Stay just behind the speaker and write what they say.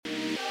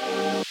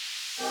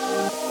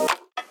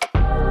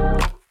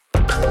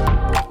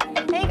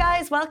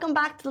welcome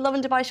back to the Love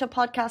and Dubai Show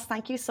podcast.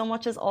 Thank you so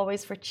much as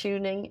always for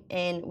tuning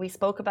in. We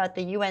spoke about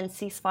the UN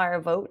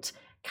ceasefire vote,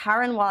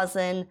 Karen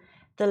Wazin,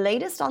 the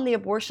latest on the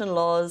abortion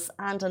laws,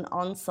 and an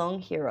unsung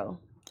hero.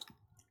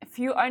 If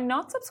you are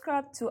not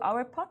subscribed to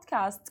our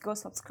podcast, go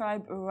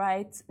subscribe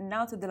right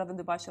now to the Love and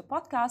Dubai Show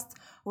podcast,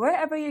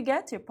 wherever you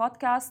get your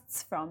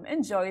podcasts from.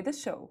 Enjoy the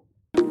show.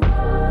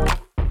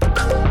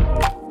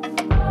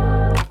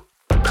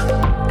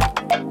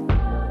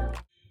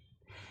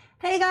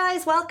 Hey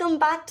guys, welcome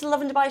back to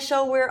Love and Dubai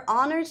Show. We're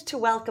honoured to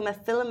welcome a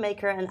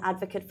filmmaker and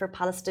advocate for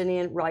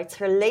Palestinian rights.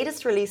 Her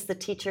latest release, The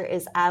Teacher,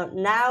 is out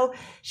now.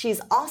 She's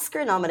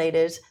Oscar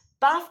nominated,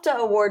 BAFTA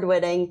award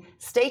winning.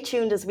 Stay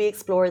tuned as we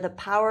explore the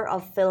power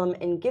of film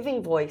in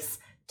giving voice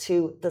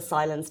to the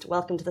silenced.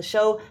 Welcome to the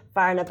show,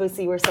 Farah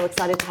Nabulsi. We're so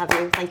excited to have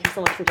you. Thank you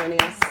so much for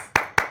joining us.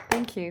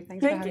 Thank you.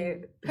 Thanks for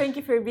having me. Thank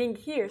you for being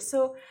here.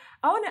 So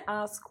I want to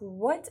ask,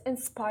 what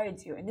inspired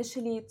you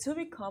initially to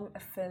become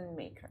a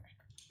filmmaker?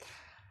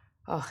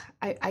 Oh,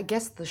 I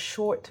guess the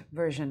short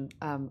version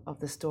of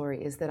the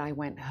story is that I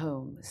went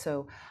home.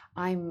 So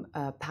I'm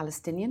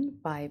Palestinian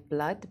by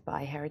blood,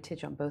 by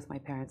heritage on both my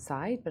parents'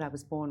 side, but I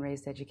was born,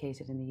 raised,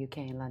 educated in the UK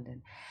and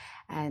London.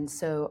 And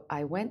so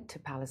I went to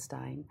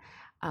Palestine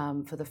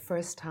for the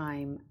first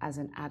time as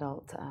an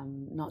adult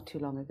not too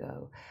long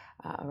ago,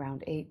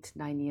 around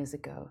 9 years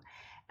ago.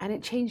 And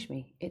it changed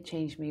me. It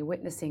changed me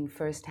witnessing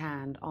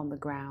firsthand on the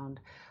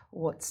ground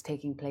what's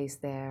taking place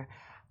there.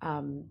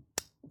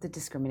 The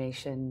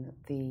discrimination,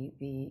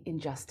 the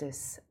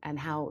injustice, and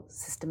how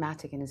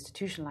systematic and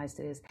institutionalized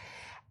it is,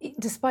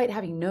 despite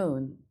having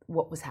known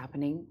what was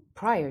happening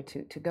prior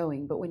to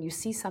going. But when you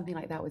see something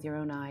like that with your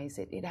own eyes,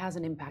 it has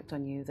an impact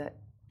on you that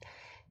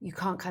you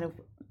can't kind of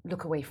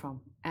look away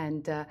from.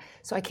 And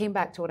so I came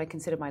back to what I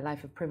consider my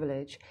life of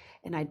privilege,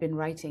 and I'd been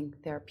writing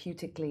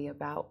therapeutically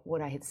about what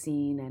I had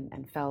seen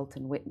and felt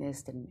and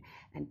witnessed and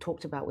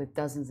talked about with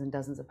dozens and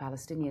dozens of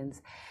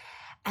Palestinians.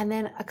 And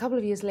then a couple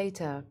of years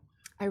later,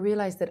 I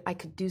realized that I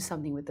could do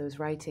something with those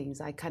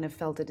writings. I kind of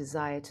felt a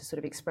desire to sort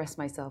of express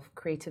myself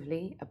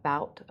creatively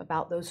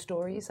about those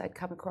stories I'd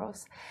come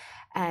across,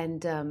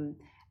 and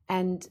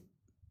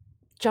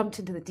jumped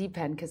into the deep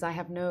end because I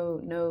have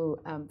no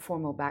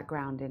formal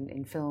background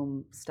in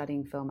film,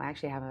 studying film. I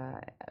actually have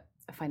a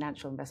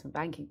financial investment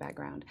banking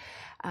background,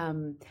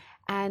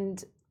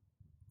 and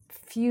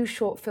few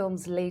short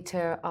films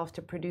later,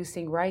 after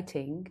producing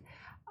writing,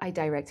 I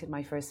directed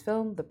my first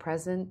film, The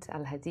Present,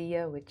 Al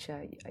Hadiya, which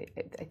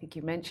I think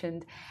you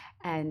mentioned,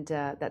 and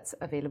that's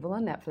available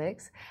on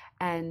Netflix.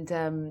 And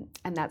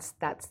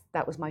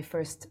that was my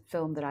first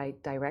film that I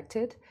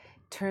directed.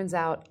 Turns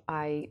out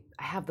I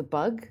have the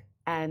bug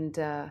and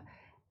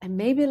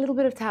maybe a little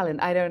bit of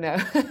talent. I don't know,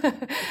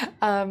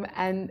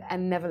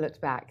 and never looked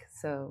back.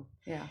 So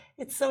yeah,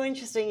 it's so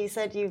interesting. You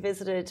said you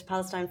visited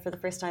Palestine for the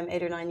first time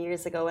 8 or 9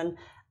 years ago, and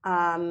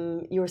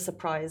you were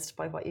surprised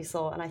by what you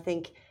saw. And I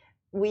think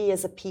we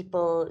as a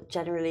people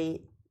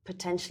generally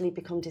potentially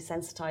become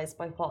desensitized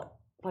by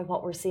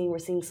what we're seeing. We're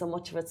seeing so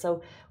much of it.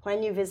 So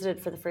when you visited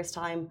for the first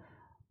time,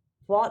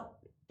 what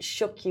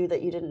shook you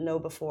that you didn't know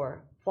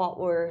before? What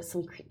were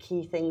some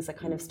key things that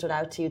kind of stood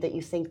out to you that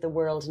you think the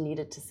world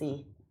needed to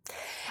see?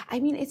 I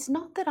mean, it's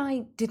not that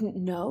I didn't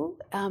know.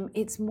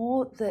 It's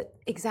more that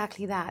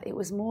exactly that. It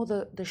was more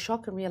the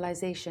shock and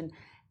realization,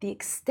 the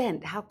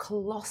extent, how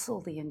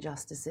colossal the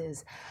injustice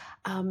is.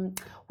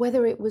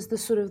 Whether it was the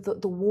sort of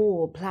the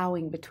war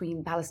plowing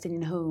between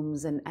Palestinian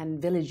homes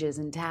and villages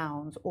and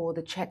towns, or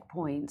the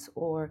checkpoints,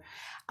 or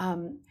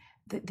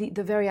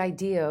the very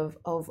idea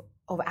of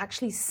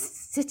actually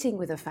sitting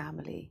with a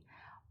family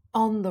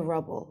on the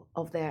rubble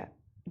of their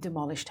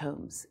demolished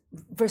homes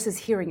versus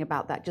hearing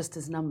about that just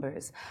as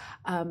numbers,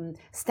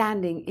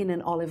 standing in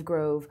an olive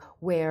grove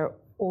where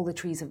all the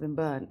trees have been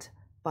burnt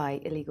by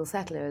illegal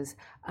settlers.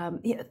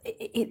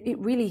 It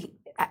really,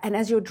 and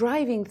as you're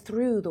driving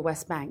through the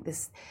West Bank,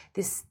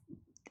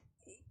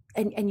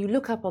 and you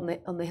look up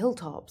on the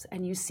hilltops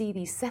and you see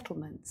these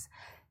settlements,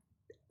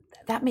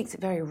 that makes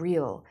it very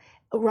real,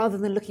 rather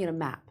than looking at a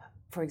map,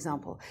 for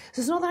example.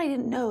 So it's not that I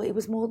didn't know; it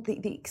was more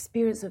the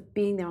experience of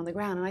being there on the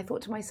ground. And I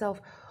thought to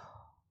myself,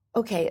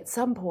 okay, at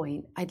some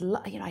point, I'd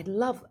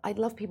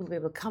love people to be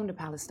able to come to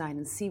Palestine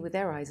and see with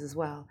their eyes as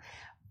well.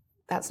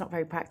 That's not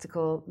very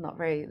practical, not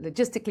very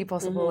logistically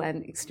possible,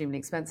 and extremely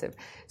expensive.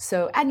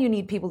 So, and you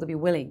need people to be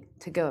willing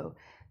to go.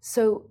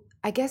 So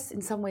I guess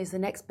in some ways the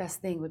next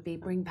best thing would be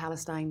bring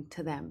Palestine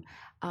to them.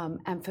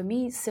 And for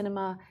me,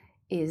 cinema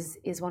is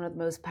one of the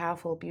most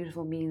powerful,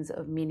 beautiful means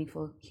of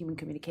meaningful human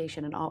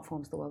communication and art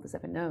forms the world has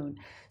ever known.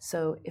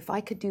 So if I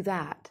could do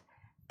that,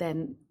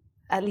 then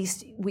at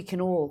least we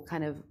can all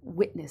kind of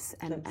witness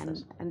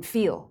and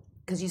feel.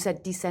 Because you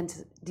said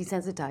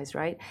desensitized,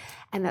 right?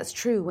 And that's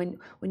true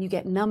when you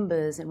get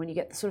numbers and when you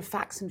get the sort of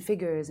facts and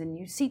figures and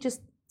you see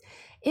just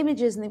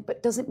images,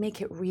 but doesn't make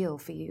it real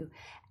for you.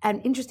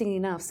 And interestingly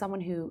enough,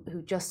 someone who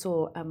just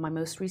saw my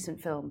most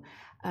recent film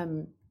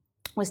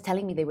was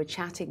telling me they were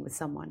chatting with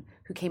someone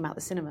who came out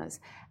the cinemas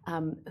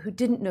who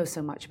didn't know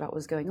so much about what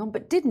was going on,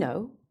 but did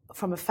know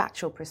from a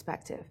factual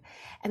perspective.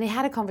 And they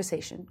had a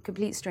conversation,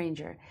 complete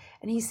stranger.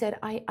 And he said,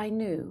 I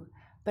knew,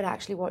 but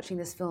actually watching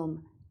this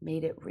film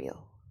made it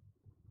real.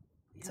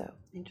 Yeah, so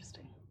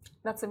interesting.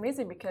 That's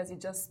amazing because you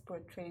just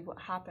portrayed what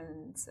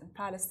happens in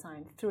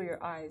Palestine through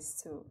your eyes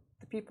to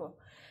the people.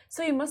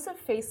 So you must have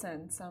faced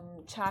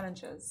some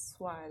challenges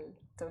while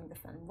doing the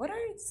film. What are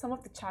some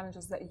of the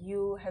challenges that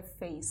you have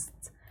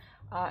faced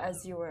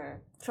as you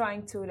were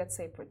trying to, let's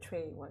say,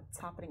 portray what's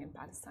happening in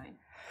Palestine?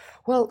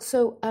 Well,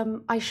 so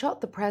I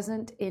shot The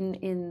Present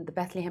in the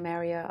Bethlehem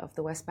area of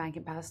the West Bank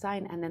in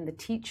Palestine, and then The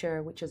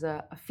Teacher, which is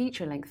a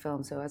feature-length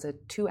film, so as a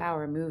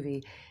 2-hour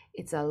movie,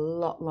 it's a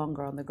lot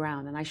longer on the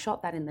ground. And I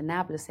shot that in the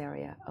Nablus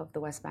area of the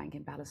West Bank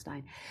in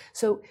Palestine.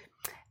 So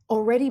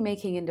already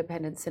making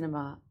independent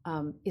cinema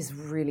is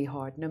really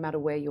hard, no matter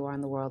where you are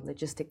in the world,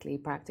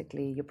 logistically,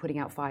 practically, you're putting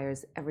out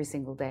fires every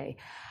single day.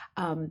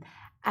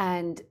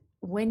 And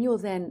when you're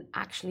then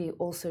actually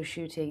also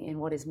shooting in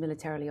what is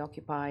militarily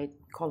occupied,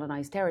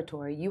 colonized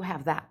territory, you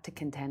have that to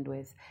contend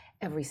with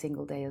every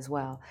single day as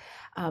well.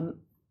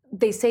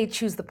 They say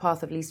choose the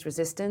path of least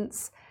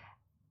resistance.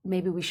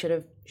 Maybe we should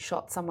have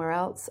shot somewhere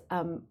else.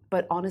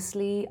 But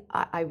honestly,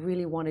 I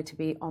really wanted to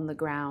be on the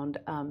ground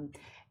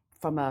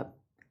from a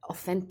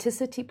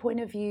authenticity point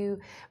of view,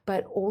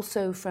 but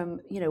also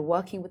from,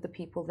 working with the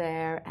people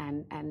there,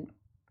 and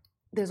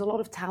there's a lot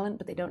of talent,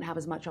 but they don't have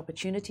as much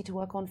opportunity to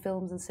work on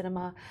films and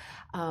cinema.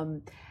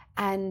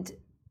 And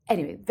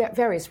anyway,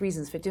 various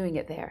reasons for doing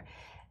it there.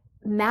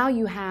 Now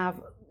you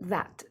have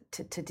that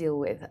to deal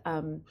with.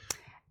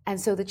 And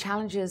so the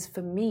challenges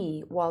for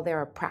me, while there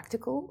are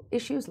practical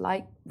issues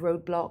like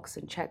roadblocks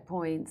and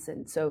checkpoints,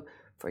 and so,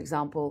 for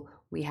example,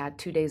 we had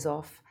 2 days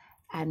off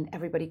and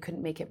everybody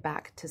couldn't make it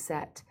back to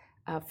set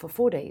for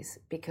 4 days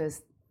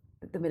because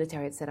the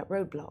military had set up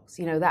roadblocks.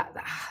 That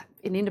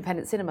in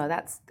independent cinema,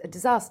 that's a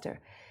disaster.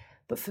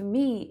 But for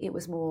me, it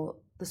was more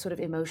the sort of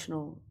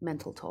emotional,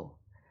 mental toll.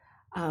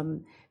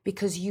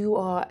 Because you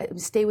are,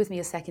 stay with me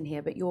a second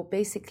here, but you're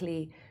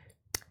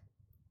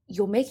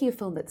making a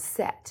film that's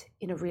set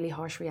in a really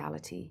harsh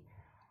reality,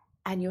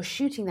 and you're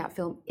shooting that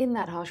film in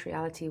that harsh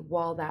reality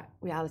while that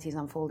reality is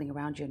unfolding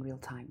around you in real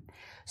time.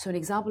 So an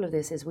example of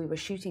this is we were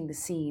shooting the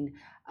scene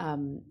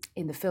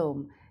in the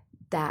film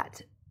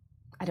that,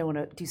 I don't want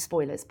to do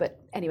spoilers, but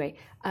anyway,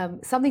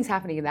 something's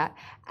happening in that.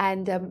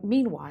 And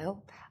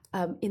meanwhile,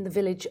 in the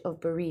village of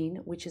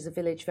Bareen, which is a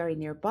village very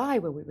nearby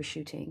where we were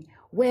shooting,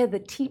 where the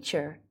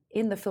teacher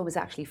in the film is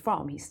actually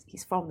from,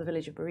 he's from the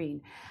village of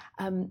Bareen,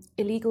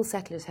 illegal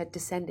settlers had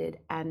descended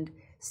and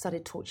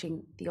started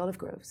torching the olive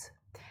groves.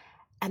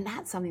 And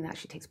that's something that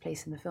actually takes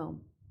place in the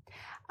film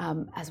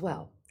as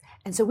well.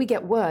 And so we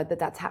get word that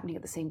that's happening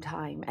at the same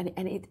time. And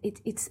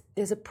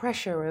there's a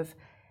pressure of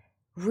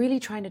really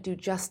trying to do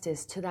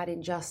justice to that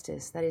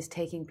injustice that is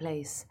taking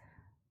place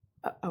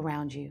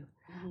around you.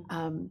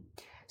 Mm-hmm.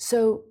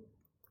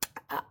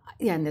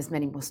 And there's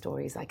many more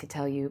stories I could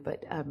tell you,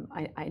 but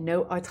I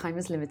know our time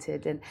is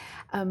limited. And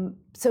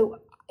so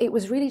it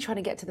was really trying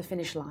to get to the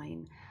finish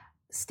line,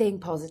 staying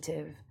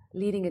positive,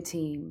 leading a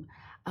team,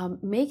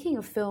 making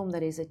a film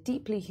that is a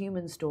deeply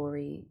human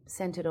story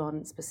centered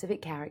on specific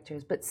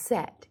characters, but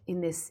set in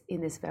this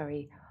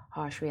very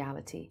harsh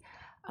reality.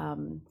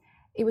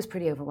 It was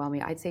pretty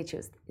overwhelming. I'd say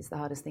it's the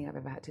hardest thing I've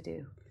ever had to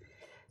do.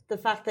 The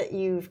fact that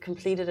you've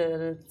completed it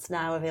and it's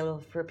now available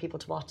for people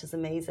to watch is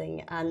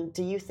amazing. And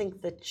do you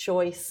think the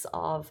choice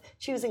of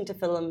choosing to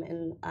film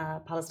in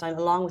Palestine,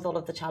 along with all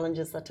of the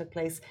challenges that took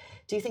place,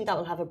 do you think that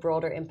will have a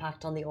broader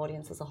impact on the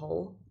audience as a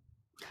whole?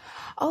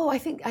 Oh, I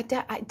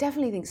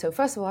definitely think so.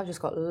 First of all, I've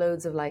just got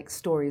loads of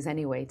stories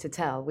anyway to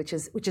tell, which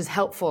is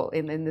helpful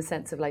in the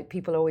sense of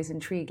people are always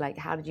intrigued,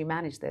 how did you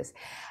manage this,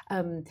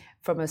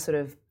 from a sort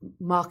of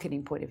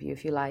marketing point of view,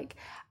 if you like.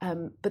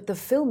 But the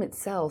film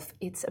itself,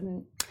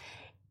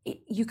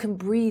 you can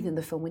breathe in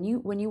the film.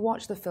 When you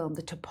watch the film,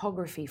 the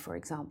topography, for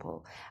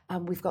example,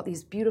 we've got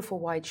these beautiful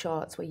wide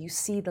shots where you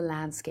see the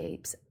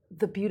landscapes,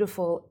 the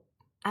beautiful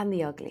and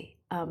the ugly.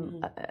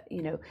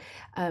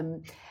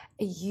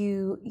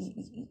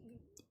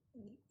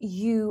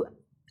 You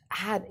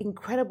had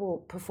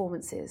incredible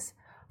performances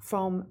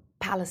from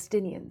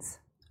Palestinians.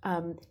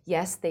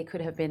 Yes, they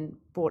could have been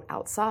brought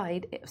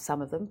outside,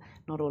 some of them,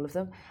 not all of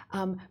them,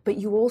 but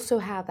you also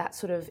have that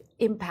sort of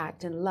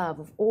impact and love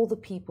of all the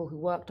people who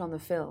worked on the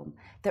film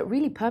that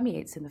really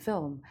permeates in the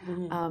film,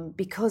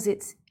 because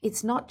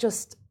it's not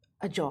just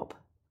a job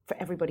for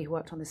everybody who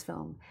worked on this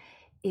film,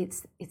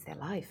 it's their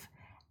life,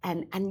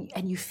 and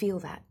you feel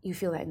that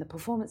in the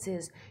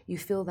performances, you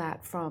feel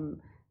that from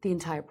the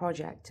entire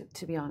project,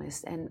 to be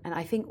honest, and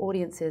I think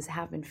audiences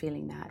have been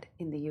feeling that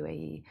in the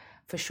UAE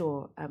for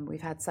sure.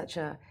 We've had such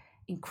a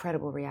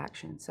incredible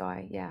reaction, so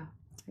I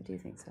do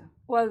think so.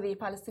 Well, the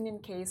Palestinian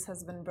case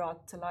has been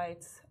brought to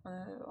light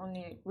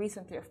only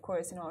recently, of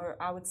course, or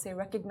I would say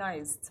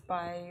recognized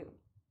by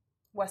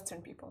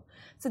Western people.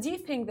 So do you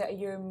think that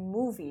your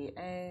movie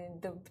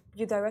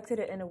you directed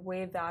it in a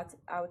way that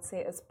I would say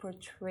is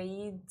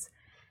portrayed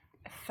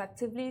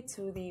effectively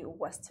to the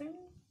Western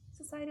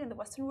society and the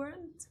Western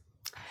world?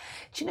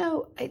 Do you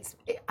know,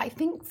 I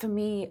think for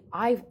me,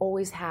 I've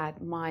always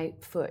had my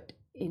foot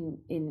in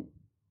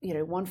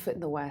one foot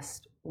in the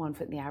West, one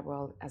foot in the Arab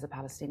world as a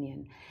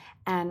Palestinian.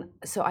 And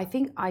so I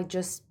think I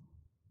just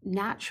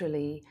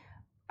naturally,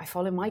 I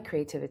follow my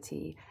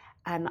creativity,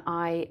 and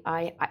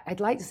I'd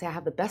like to say I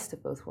have the best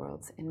of both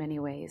worlds in many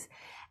ways.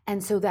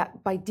 And so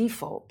that by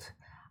default,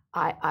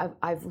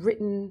 I've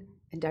written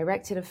and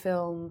directed a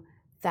film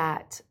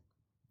that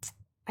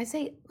I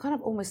say kind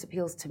of almost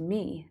appeals to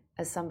me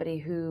as somebody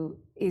who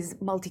is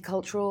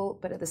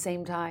multicultural, but at the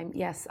same time,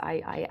 yes,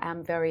 I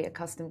am very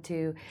accustomed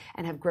to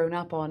and have grown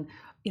up on,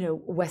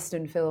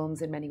 Western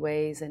films in many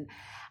ways, and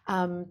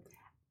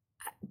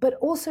but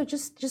also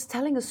just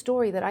telling a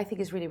story that I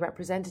think is really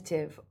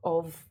representative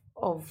of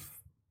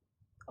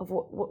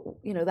what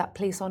that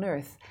place on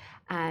earth,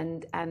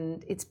 and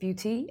its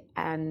beauty,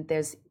 and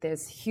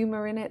there's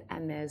humor in it,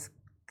 and there's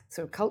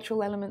sort of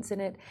cultural elements in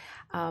it.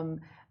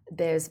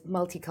 There's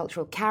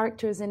multicultural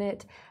characters in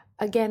it.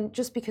 Again,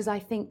 just because I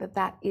think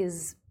that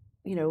is,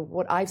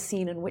 what I've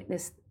seen and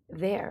witnessed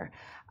there.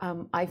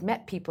 I've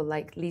met people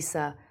like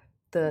Lisa,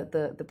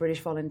 the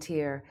British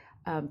volunteer,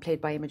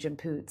 played by Imogen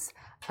Poots.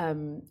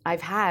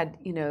 I've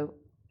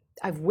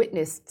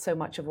witnessed so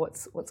much of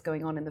what's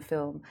going on in the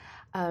film.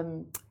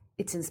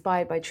 It's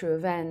inspired by true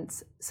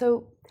events.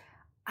 So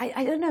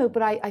I don't know,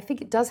 but I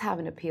think it does have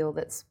an appeal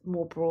that's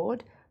more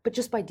broad, but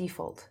just by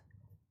default.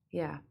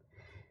 Yeah.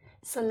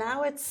 So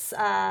now it's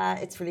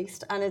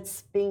released, and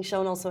it's being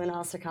shown also in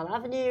Al-Sarkal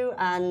Avenue,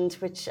 and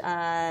which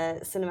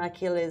Cinema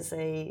Akil is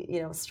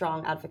a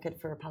strong advocate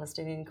for a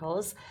Palestinian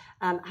cause.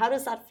 How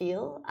does that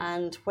feel,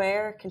 and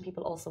where can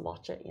people also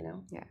watch it?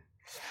 Yeah.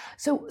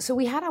 So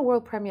we had our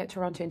world premiere at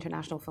Toronto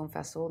International Film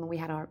Festival, and we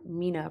had our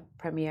MENA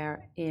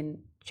premiere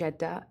in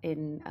Jeddah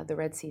in the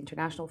Red Sea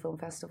International Film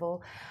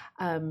Festival.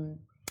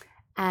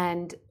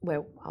 And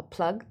well, I'll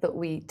plug that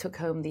we took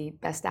home the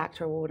Best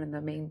Actor Award and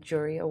the Main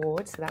Jury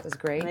Award, so that was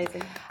great.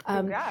 Amazing.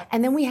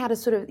 And then we had a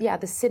sort of,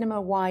 the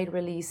cinema-wide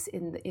release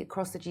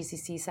across the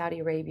GCC, Saudi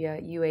Arabia,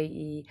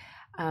 UAE,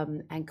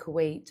 and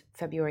Kuwait,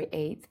 February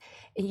 8th.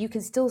 And you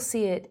can still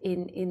see it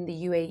in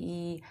the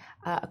UAE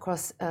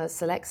across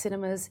select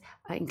cinemas,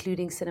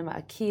 including Cinema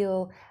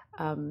Akil,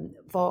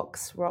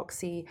 Vox,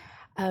 Roxy.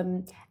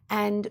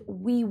 And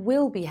we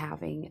will be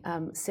having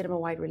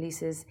cinema-wide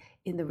releases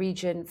in the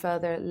region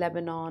further,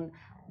 Lebanon,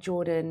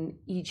 Jordan,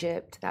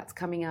 Egypt, that's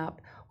coming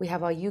up. We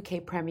have our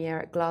UK premiere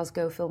at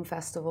Glasgow Film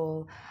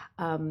Festival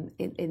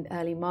in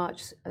early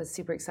March.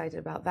 Super excited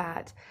about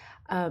that.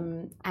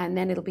 And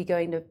then it'll be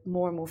going to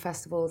more and more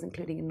festivals,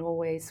 including in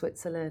Norway,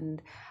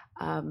 Switzerland,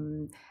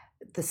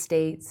 the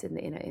States,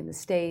 in the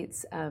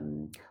States.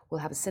 We'll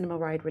have a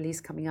cinema-wide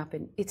release coming up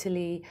in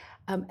Italy,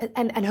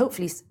 and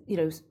hopefully,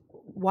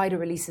 wider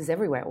releases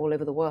everywhere, all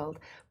over the world.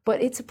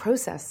 But it's a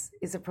process.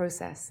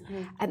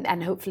 Mm-hmm.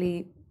 And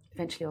hopefully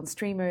eventually on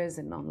streamers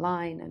and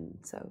online, and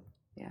so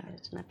yeah,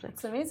 Netflix.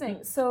 It's amazing.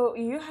 Mm-hmm. So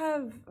you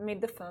have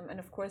made the film, and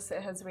of course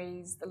it has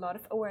raised a lot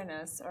of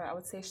awareness, or I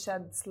would say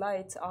sheds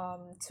light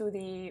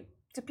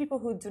to people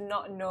who do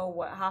not know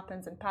what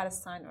happens in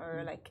Palestine,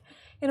 or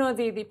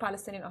the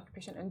Palestinian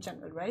occupation in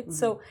general, right? Mm-hmm.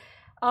 So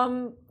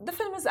the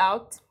film is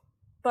out.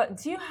 But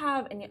do you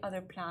have any other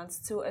plans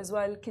to as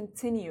well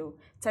continue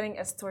telling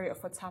a story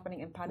of what's happening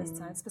in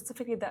Palestine,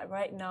 specifically that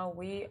right now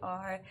we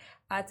are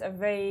at a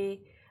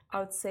very, I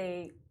would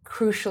say,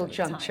 crucial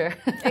juncture.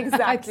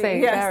 Exactly. I'd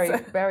say yes. very,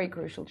 very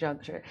crucial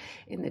juncture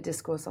in the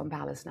discourse on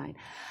Palestine.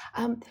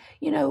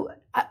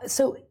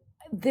 So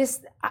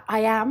this,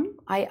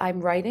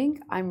 I'm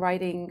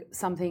writing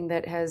something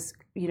that has,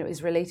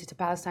 is related to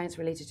Palestine, it's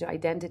related to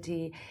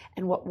identity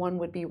and what one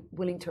would be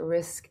willing to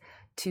risk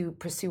to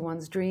pursue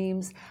one's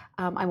dreams.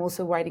 I'm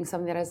also writing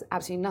something that has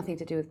absolutely nothing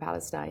to do with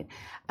Palestine.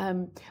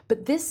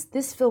 But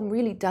this film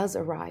really does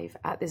arrive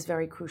at this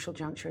very crucial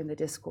juncture in the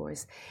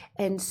discourse.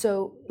 And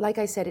so, like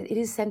I said, it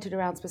is centered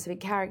around specific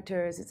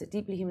characters. It's a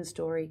deeply human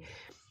story.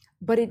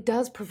 But it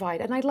does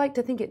provide, and I'd like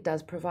to think it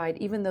does provide,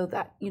 even though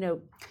that,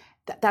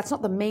 that's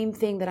not the main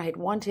thing that I had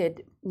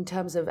wanted in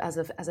terms of as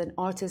an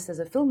artist, as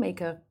a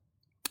filmmaker.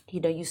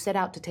 You set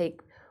out to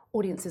take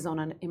audiences on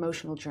an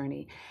emotional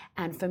journey.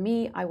 And for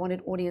me, I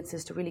wanted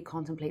audiences to really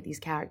contemplate these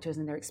characters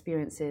and their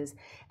experiences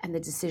and the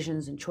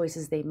decisions and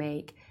choices they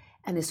make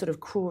and this sort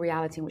of cruel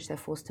reality in which they're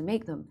forced to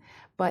make them.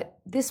 But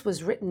this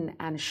was written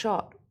and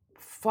shot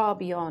far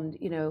beyond,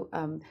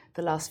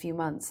 the last few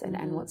months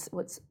and what's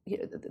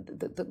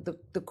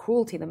the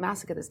cruelty, the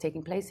massacre that's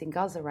taking place in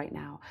Gaza right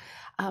now.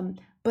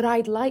 But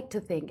I'd like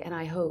to think, and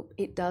I hope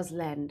it does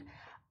lend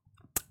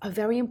a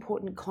very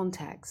important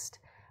context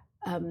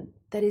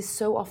that is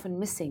so often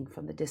missing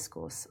from the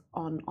discourse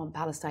on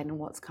Palestine and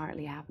what's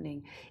currently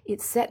happening.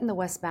 It's set in the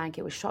West Bank,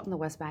 it was shot in the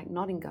West Bank,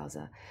 not in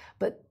Gaza.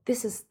 But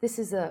this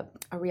is a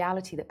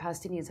reality that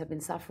Palestinians have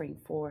been suffering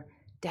for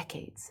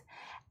decades.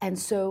 And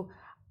so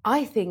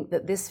I think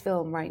that this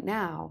film right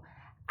now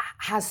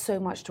has so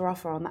much to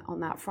offer on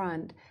that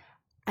front.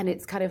 And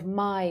it's kind of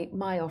my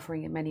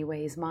offering in many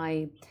ways,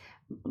 my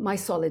my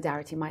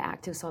solidarity, my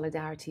active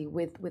solidarity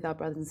with our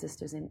brothers and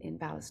sisters in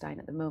Palestine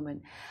at the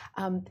moment.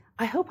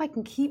 I hope I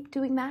can keep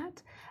doing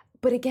that.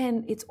 But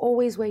again, it's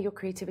always where your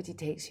creativity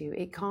takes you.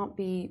 It can't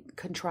be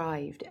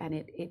contrived, and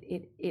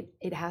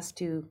it has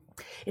to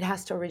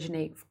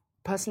originate.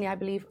 Personally, I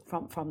believe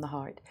from the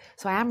heart.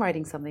 So I am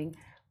writing something,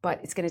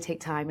 but it's going to take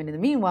time. And in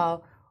the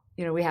meanwhile,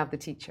 we have the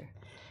teacher.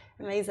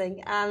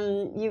 Amazing.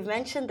 You've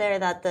mentioned there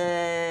that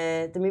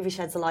the movie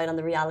sheds a light on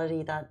the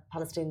reality that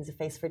Palestinians have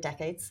faced for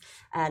decades,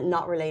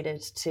 not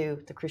related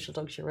to the crucial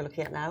juncture we're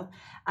looking at now.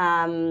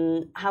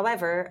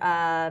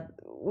 However,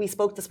 we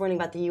spoke this morning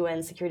about the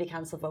UN Security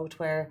Council vote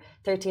where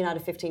 13 out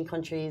of 15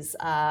 countries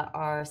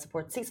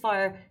support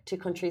ceasefire, 2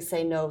 countries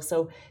say no.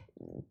 So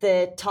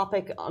the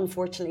topic,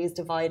 unfortunately, is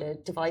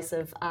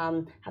divisive.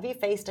 Have you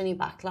faced any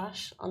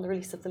backlash on the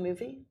release of the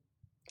movie?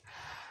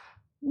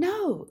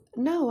 No,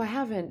 I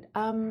haven't.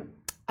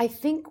 I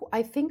think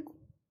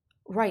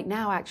right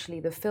now, actually,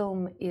 the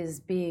film is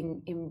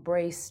being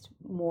embraced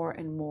more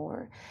and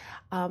more.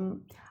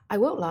 I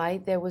won't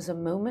lie, there was a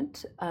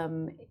moment,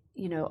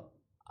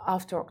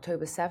 after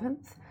October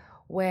 7th,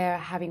 where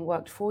having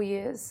worked 4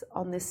 years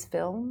on this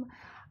film,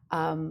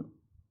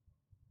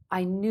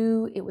 I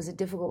knew it was a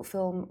difficult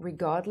film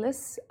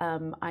regardless.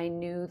 I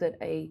knew that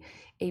a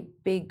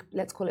big,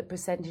 let's call it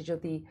percentage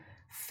of the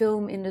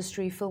film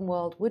industry, film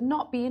world would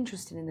not be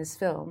interested in this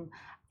film.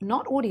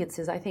 Not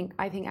audiences. I think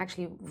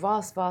actually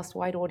vast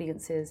wide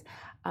audiences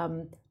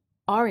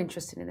are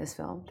interested in this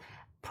film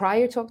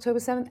prior to October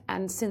 7th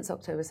and since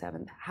October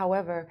 7th.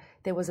 However,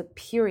 there was a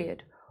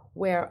period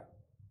where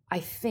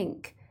I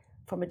think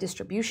from a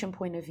distribution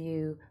point of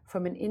view,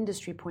 from an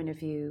industry point of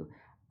view,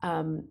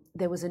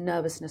 there was a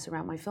nervousness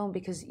around my film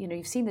because,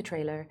 you've seen the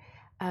trailer.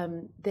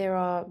 There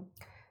are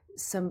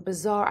some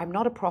bizarre, I'm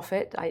not a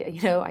prophet,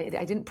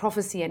 I didn't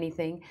prophesy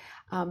anything.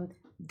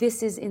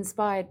 This is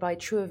inspired by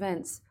true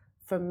events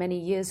from many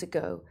years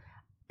ago,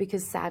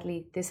 because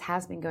sadly, this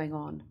has been going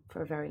on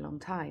for a very long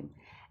time.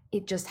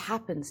 It just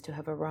happens to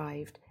have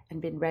arrived and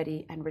been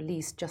ready and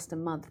released just a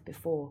month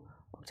before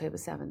October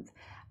 7th.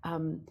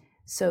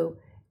 So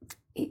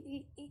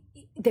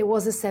there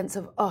was a sense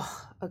of,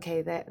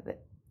 okay,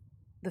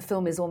 the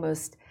film is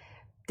almost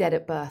dead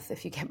at birth,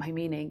 if you get my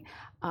meaning.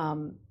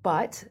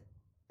 But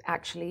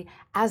actually,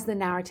 as the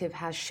narrative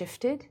has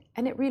shifted,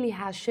 and it really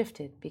has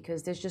shifted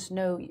because there's just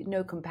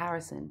no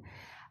comparison,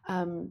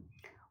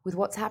 with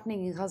what's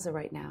happening in Gaza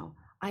right now,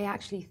 I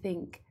actually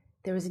think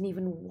there is an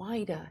even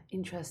wider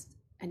interest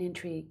and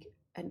intrigue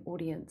and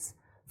audience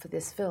for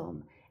this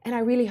film. And I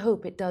really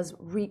hope it does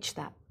reach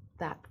that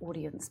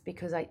audience,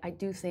 because I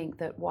do think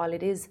that while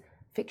it is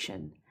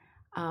fiction,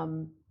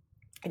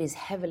 it is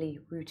heavily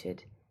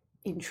rooted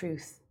in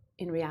truth,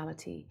 in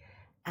reality,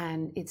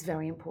 and it's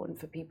very important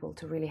for people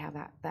to really have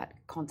that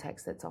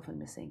context that's often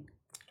missing.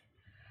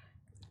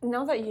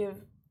 Now that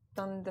you've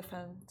done the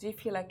film, do you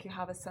feel like you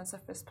have a sense of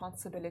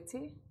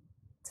responsibility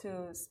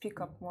to speak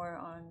up more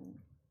on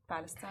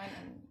Palestine?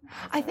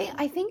 I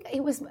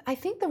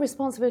think the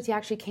responsibility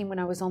actually came when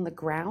I was on the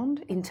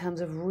ground, in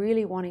terms of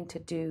really wanting to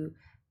do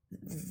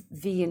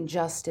the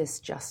injustice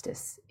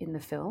justice in the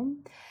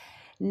film.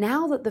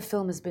 Now that the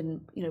film has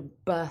been,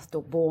 birthed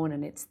or born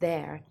and it's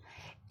there,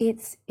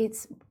 it's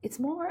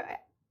more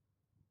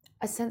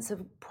a sense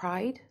of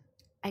pride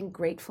and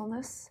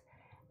gratefulness.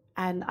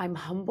 And I'm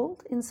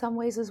humbled in some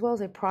ways as well,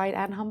 so pride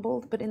and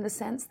humbled, but in the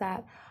sense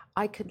that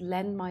I could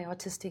lend my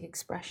artistic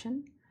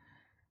expression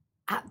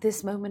at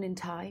this moment in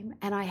time.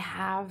 And I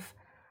have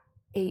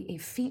a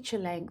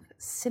feature-length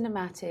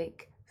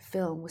cinematic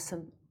film with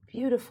some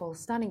beautiful,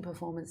 stunning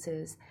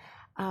performances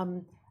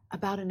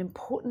about an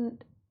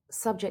important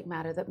subject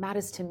matter that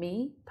matters to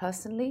me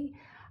personally,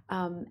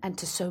 and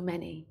to so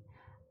many.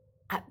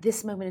 At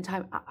this moment in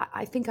time,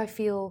 I think I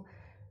feel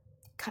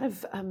kind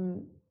of,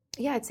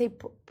 I'd say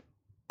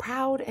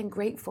proud and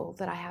grateful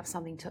that I have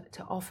something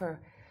to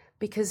offer,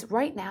 because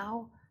right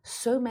now,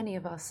 so many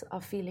of us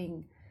are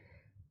feeling,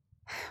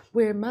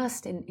 we're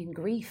immersed in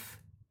grief,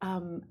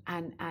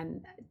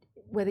 and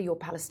whether you're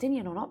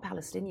Palestinian or not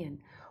Palestinian,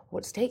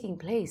 what's taking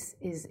place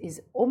is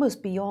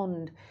almost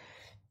beyond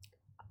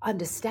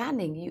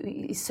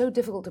understanding. It's so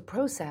difficult to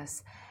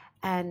process,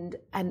 and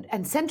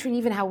centering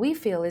even how we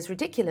feel is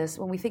ridiculous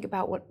when we think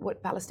about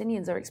what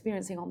Palestinians are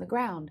experiencing on the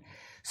ground.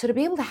 So to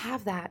be able to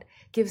have that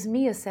gives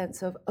me a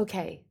sense of,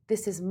 okay,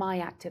 this is my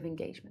active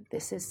engagement.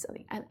 This is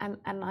something,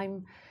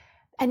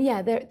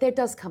 there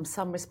does come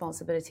some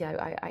responsibility.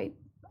 I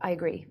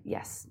agree,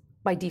 yes,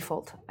 by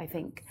default, I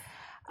think.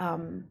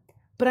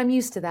 But I'm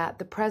used to that.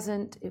 The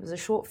present, it was a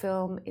short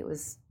film, it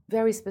was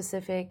very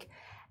specific,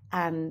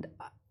 and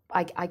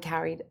I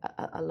carried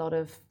a lot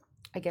of,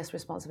 I guess,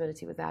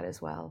 responsibility with that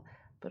as well,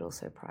 but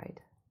also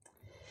pride.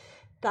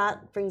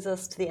 That brings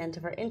us to the end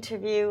of our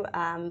interview.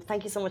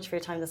 Thank you so much for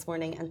your time this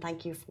morning, and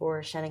thank you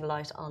for shedding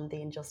light on the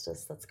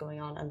injustice that's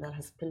going on and that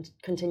has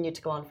continued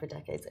to go on for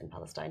decades in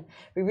Palestine.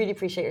 We really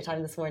appreciate your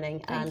time this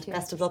morning, and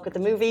best of luck with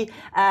the movie.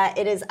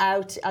 It is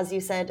out, as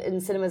you said,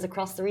 in cinemas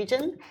across the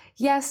region.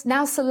 Yes,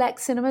 now select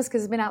cinemas,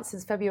 because it's been out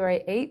since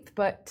February 8th,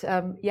 but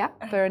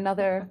for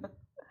another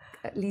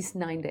at least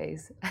 9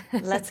 days.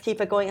 Let's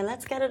keep it going and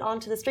let's get it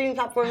onto the streaming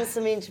platforms,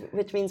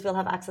 which means we'll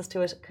have access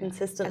to it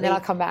consistently. And then I'll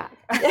come back.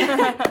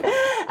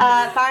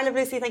 Farah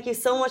Nabulsi, thank you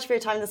so much for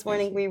your time this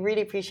morning. We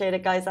really appreciate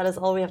it, guys. That is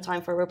all we have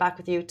time for. We're back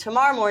with you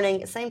tomorrow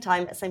morning, same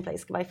time, same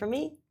place. Goodbye from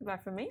me. Goodbye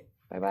from me.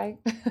 Bye-bye.